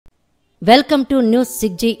Welcome to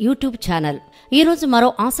News6G YouTube channel. ఈ రోజు మరో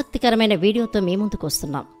ఆసక్తికరమైన వీడియోతో మీ ముందుకు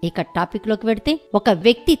వస్తున్నాం. ఇక టాపిక్ లోకి వెడితే, ఒక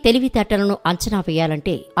వ్యక్తి తెలివితేటలను అంచనా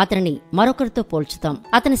వేయాలంటే అతనిని మరొకరితో పోల్చుతాం.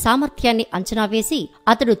 అతని సామర్థ్యాన్ని అంచనా వేసి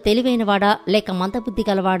అతడు తెలివైనవాడా లేక మందబుద్ధి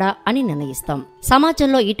గలవాడా అని నిర్ణయిస్తాం.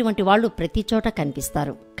 సమాజంలో ఇటువంటి వాళ్లు ప్రతి చోట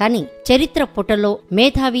కనిపిస్తారు. కానీ చరిత్ర పుటల్లో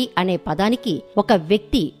మేధావి అనే పదానికి ఒక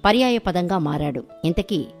వ్యక్తి పర్యాయ పదంగా మారాడు.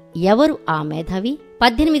 ఇంతకీ ఎవరు ఆ మేధావి?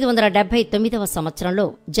 1879వ సంవత్సరంలో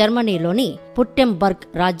జర్మనీలోని పుట్టెంబర్గ్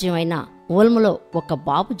రాజ్యం అయిన ఓల్ములో ఒక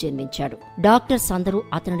బాబు జన్మించాడు. డాక్టర్స్ అందరూ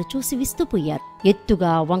అతనిని చూసి విస్తుపోయారు.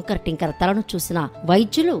 ఎత్తుగా వంకర టింకర తలను చూసిన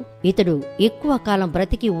వైద్యులు ఇతడు ఎక్కువ కాలం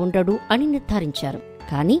బ్రతికి ఉండడు అని నిర్ధారించారు.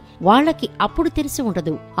 కాని వాళ్లకి అప్పుడు తెలిసి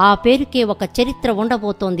ఉండదు ఆ పేరుకే ఒక చరిత్ర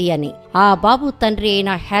ఉండబోతోంది అని. ఆ బాబు తండ్రి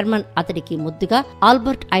అయిన హెర్మన్ అతడికి ముద్దుగా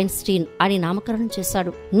ఆల్బర్ట్ ఐన్స్టీన్ అని నామకరణం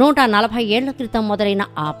చేశాడు. 140 ఏళ్ల క్రితం మొదలైన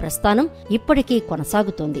ఆ ప్రస్థానం ఇప్పటికీ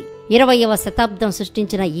కొనసాగుతోంది. 20వ శతాబ్దం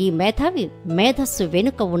సృష్టించిన ఈ మేధావి మేధస్సు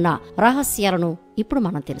వెనుక ఉన్న రహస్యాలను ఇప్పుడు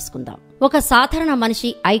మనం తెలుసుకుందాం. ఒక సాధారణ మనిషి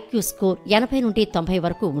ఐక్యూ స్కోర్ 80 నుండి 90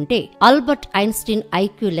 వరకు ఉంటే, ఆల్బర్ట్ ఐన్స్టీన్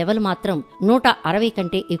ఐక్యూ లెవెల్ మాత్రం 160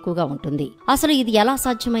 కంటే ఎక్కువగా ఉంటుంది. అసలు ఇది ఎలా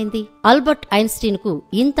సాధ్యమైంది? ఆల్బర్ట్ ఐన్స్టీన్ కు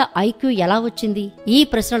ఇంత ఐక్యూ ఎలా వచ్చింది? ఈ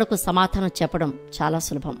ప్రశ్నలకు సమాధానం చెప్పడం చాలా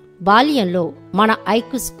సులభం. బాల్యంలో మన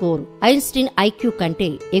ఐక్యూ స్కోర్ ఐన్స్టీన్ ఐక్యూ కంటే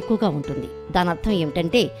ఎక్కువగా ఉంటుంది. దానర్థం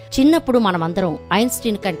ఏమిటంటే, చిన్నప్పుడు మనమందరం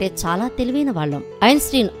ఐన్స్టీన్ కంటే చాలా తెలివైన వాళ్ళం.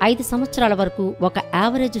 ఐన్స్టీన్ 5 సంవత్సరాల వరకు ఒక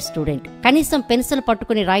యావరేజ్ స్టూడెంట్. కనీసం పెన్సిల్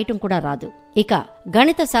పట్టుకుని రాయటం కూడా రాదు. ఇక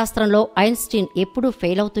గణిత శాస్త్రంలో ఐన్స్టీన్ ఎప్పుడూ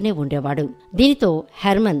ఫెయిల్ అవుతూనే ఉండేవాడు. దీనితో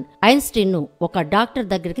హెర్మన్ ఐన్స్టీన్ ను ఒక డాక్టర్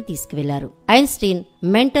దగ్గరికి తీసుకువెళ్లారు. ఐన్స్టీన్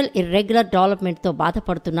మెంటల్ ఇర్రెగ్యులర్ డెవలప్మెంట్ తో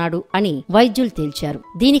బాధపడుతున్నాడు అని వైద్యులు తేల్చారు.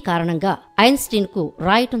 దీని కారణంగా ఐన్స్టీన్ కు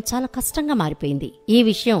రాయటం చాలా కష్టంగా మారిపోయింది. ఈ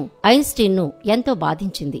విషయం ఐన్స్టీన్ ను ఎంతో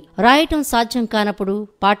బాధించింది. రాయటం సాధ్యం కానప్పుడు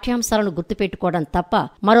పాఠ్యాంశాలను గుర్తుపెట్టుకోవడం తప్ప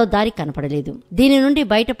మరో దారి కనపడలేదు. దీని నుండి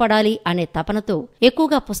బయటపడాలి అనే తపనతో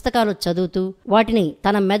ఎక్కువగా పుస్తకాలు చదువుతూ వాటిని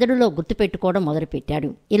తన మెదడులో గుర్తుపెట్టుకోవడం మొదలుపెట్టాడు.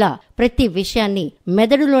 ఇలా ప్రతి విషయాన్ని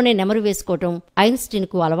మెదడులోనే నెమరు వేసుకోవటం ఐన్స్టీన్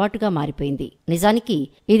కు అలవాటుగా మారిపోయింది. నిజానికి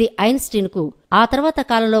ఇది ఐన్స్టీన్ కు ఆ తర్వాత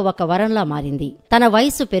కాలంలో ఒక వరంలా మారింది. తన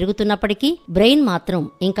వయసు పెరుగుతున్నప్పటికీ బ్రెయిన్ మాత్రం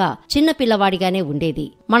ఇంకా చిన్న పిల్లవాడిగానే ఉండేది.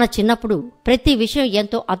 మన చిన్నప్పుడు ప్రతి విషయం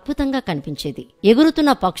ఎంతో అద్భుతంగా కనిపించేది.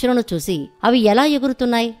 ఎగురుతున్న పక్షులను చూసి అవి ఎలా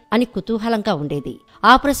ఎగురుతున్నాయి అని కుతూహలంగా ఉండేది.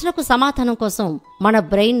 ఆ ప్రశ్నకు సమాధానం కోసం మన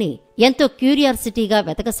బ్రెయిన్ ని ఎంతో క్యూరియాసిటీగా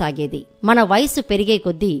వెతకసాగేది. మన వయసు పెరిగే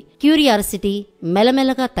కొద్దీ క్యూరియాసిటీ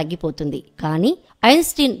మెల్లమెల్లగా తగ్గిపోతుంది. కానీ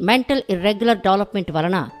ఐన్స్టీన్ మెంటల్ ఇర్రెగ్యులర్ డెవలప్మెంట్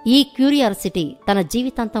వలన ఈ క్యూరియాసిటీ తన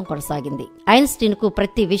జీవితాంతం కొనసాగింది. ఐన్స్టీన్ కు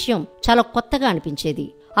ప్రతి విషయం చాలా కొత్తగా అనిపించేది.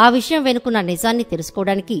 ఆ విషయం వెనుకున్న నిజాన్ని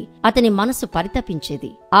తెలుసుకోవడానికి అతని మనసు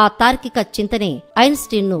పరితపించేది. ఆ తార్కిక చింతనే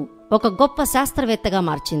ఐన్స్టీన్ ను ఒక గొప్ప శాస్త్రవేత్తగా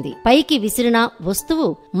మార్చింది. పైకి విసిరిన వస్తువు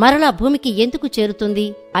మరలా భూమికి ఎందుకు చేరుతుంది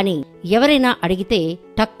అని ఎవరైనా అడిగితే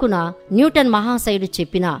టక్కున న్యూటన్ మహాశయుడు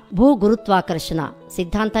చెప్పిన భూగురుత్వాకర్షణ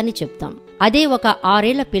సిద్ధాంతాన్ని చెప్తాం. అదే ఒక 6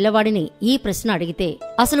 ఏళ్ల పిల్లవాడిని ఈ ప్రశ్న అడిగితే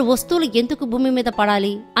అసలు వస్తువులు ఎందుకు భూమి మీద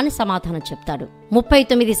పడాలి అని సమాధానం చెప్తాడు.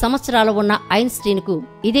 39 సంవత్సరాలు ఉన్న ఐన్స్టీన్ కు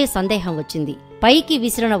ఇదే సందేహం వచ్చింది. పైకి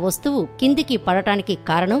విసిరిన వస్తువు కిందికి పడటానికి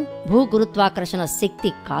కారణం భూగురుత్వాకర్షణ శక్తి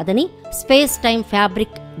కాదని, స్పేస్ టైం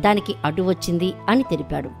ఫ్యాబ్రిక్ దానికి అడ్డు వచ్చింది అని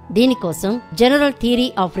తెలిపాడు. దీనికోసం జనరల్ థియరీ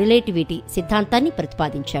ఆఫ్ రిలేటివిటీ సిద్ధాంతాన్ని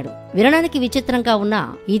ప్రతిపాదించాడు. వినడానికి విచిత్రంగా ఉన్నా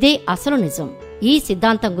ఇదే అసలు నిజం. ఈ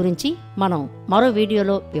సిద్ధాంతం గురించి మనం మరో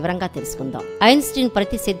వీడియోలో వివరంగా తెలుసుకుందాం. ఐన్స్టీన్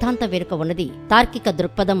ప్రతి సిద్ధాంతం వెనుక ఉన్నది తార్కిక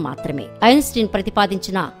దృక్పథం మాత్రమే. ఐన్స్టీన్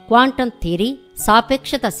ప్రతిపాదించిన క్వాంటం థియరీ,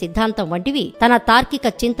 సాపేక్షత సిద్ధాంతం వంటివి తన తార్కిక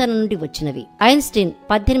చింతన నుండి వచ్చినవి. ఐన్స్టీన్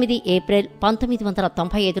 18 ఏప్రిల్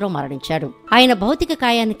 1995లో మరణించాడు. ఆయన భౌతిక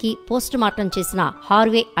కాయానికి పోస్ట్ మార్టం చేసిన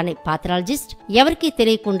హార్వే అనే పాథలాజిస్ట్ ఎవరికీ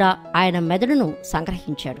తెలియకుండా ఆయన మెదడును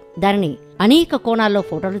సంగ్రహించాడు. దానిని అనేక కోణాల్లో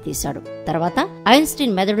ఫోటోలు తీశాడు. తర్వాత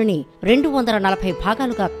ఐన్స్టీన్ మెదడుని 240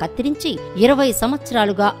 భాగాలుగా కత్తిరించి 20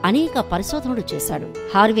 సంవత్సరాలుగా అనేక పరిశోధనలు చేశాడు.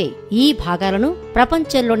 హార్వే ఈ భాగాలను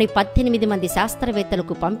ప్రపంచంలోని 18 మంది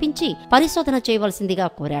శాస్త్రవేత్తలకు పంపించి పరిశోధన చేయవలసిందిగా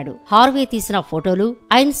కోరాడు. హార్వే తీసిన ఫోటోలు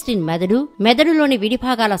ఐన్స్టీన్ మెదడులోని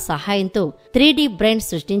విడిభాగాల సహాయంతో 3D బ్రెయిన్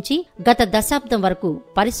సృష్టించి గత దశాబ్దం వరకు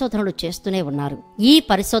పరిశోధనలు చేస్తూనే ఉన్నారు. ఈ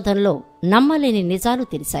పరిశోధనలో నమ్మలేని నిజాలు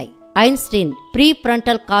తెలిసాయి. ఐన్స్టీన్ ప్రీ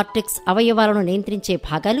ఫ్రంటల్ కార్టెక్స్ అవయవాలను నియంత్రించే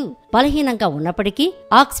భాగాలు బలహీనంగా ఉన్నప్పటికీ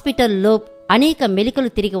ఆక్సిపిటల్ లోబ్ అనేక మెలికలు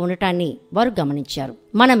తిరిగి ఉండటాన్ని వారు గమనించారు.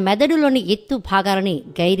 మన మెదడులోని ఎత్తు భాగాలని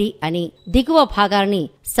గైరీ అని, దిగువ భాగాలని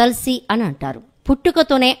సల్సీ అని అంటారు.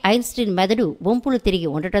 పుట్టుకతోనే ఐన్స్టీన్ మెదడు వంపులు తిరిగి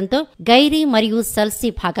ఉండటంతో గైరీ మరియు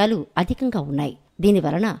సల్సీ భాగాలు అధికంగా ఉన్నాయి.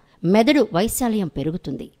 దీనివలన మెదడు వైశాల్యం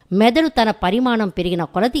పెరుగుతుంది. మెదడు తన పరిమాణం పెరిగిన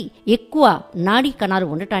కొలది ఎక్కువ నాడీ కణాలు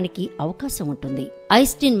ఉండటానికి అవకాశం ఉంటుంది.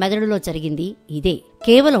 ఐన్స్టీన్ మెదడులో జరిగింది ఇదే.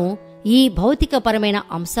 కేవలం ఈ భౌతికపరమైన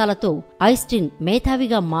అంశాలతో ఐన్స్టీన్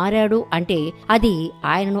మేధావిగా మారాడు అంటే అది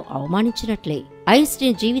ఆయనను అవమానించినట్లే.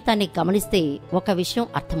 ఐన్స్టీన్ జీవితాన్ని గమనిస్తే ఒక విషయం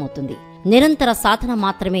అర్థమవుతుంది. నిరంతర సాధన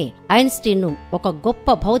మాత్రమే ఐన్స్టీన్ ను ఒక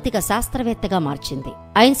గొప్ప భౌతిక శాస్త్రవేత్తగా మార్చింది.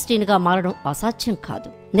 ఐన్స్టీన్ గా మారడం అసాధ్యం కాదు.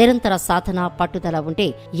 నిరంతర సాధన, పట్టుదల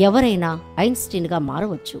ఉంటే ఎవరైనా ఐన్స్టీన్ గా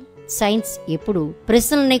మారవచ్చు. సైన్స్ ఎప్పుడు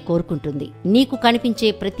ప్రశ్నలనే కోరుకుంటుంది. నీకు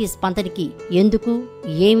కనిపించే ప్రతి స్పందనకి ఎందుకు,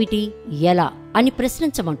 ఏమిటి, ఎలా అని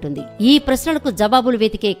ప్రశ్నించమంటుంది. ఈ ప్రశ్నలకు జవాబులు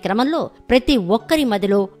వెతికే క్రమంలో ప్రతి ఒక్కరి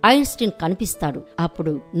మదిలో ఐన్స్టీన్ కనిపిస్తాడు.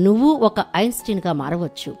 అప్పుడు నువ్వు ఒక ఐన్స్టీన్ గా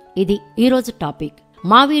మారవచ్చు. ఇది ఈరోజు టాపిక్.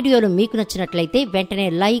 మా వీడియోలు మీకు నచ్చినట్లయితే వెంటనే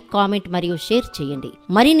లైక్, కామెంట్ మరియు షేర్ చేయండి.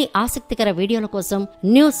 మరిన్ని ఆసక్తికర వీడియోల కోసం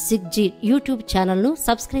News6G యూట్యూబ్ ఛానల్ ను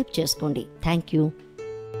సబ్స్క్రైబ్ చేసుకోండి. Thank you.